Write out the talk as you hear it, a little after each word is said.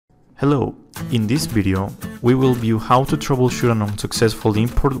Hello, in this video we will view how to troubleshoot an unsuccessful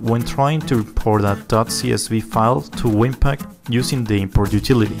import when trying to import a .csv file to WIN-PAK using the import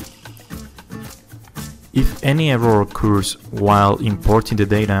utility. If any error occurs while importing the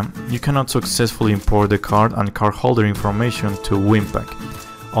data, you cannot successfully import the card and cardholder information to WIN-PAK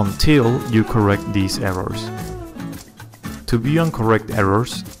until you correct these errors. To view and correct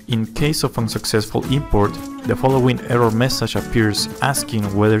errors, in case of unsuccessful import, the following error message appears asking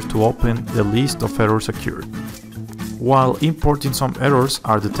whether to open the list of errors occurred. While importing, some errors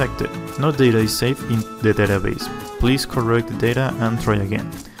are detected. No data is saved in the database. Please correct the data and try again.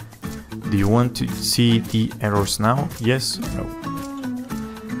 Do you want to see the errors now? Yes? No?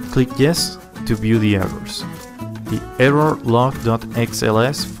 Click Yes to view the errors. The error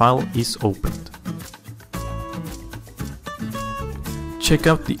log.xls file is opened. Check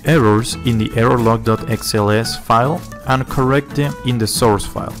out the errors in the error log.xls file and correct them in the source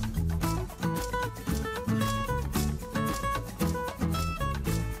file.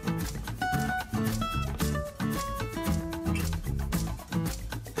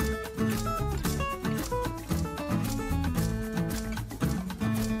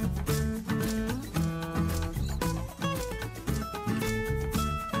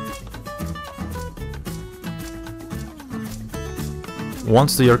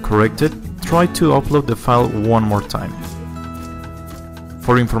 Once they are corrected, try to upload the file one more time.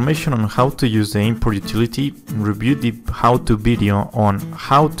 For information on how to use the import utility, review the how-to video on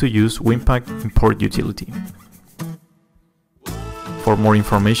how to use WIN-PAK import utility. For more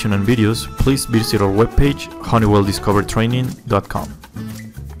information and videos, please visit our webpage honeywelldiscovertraining.com.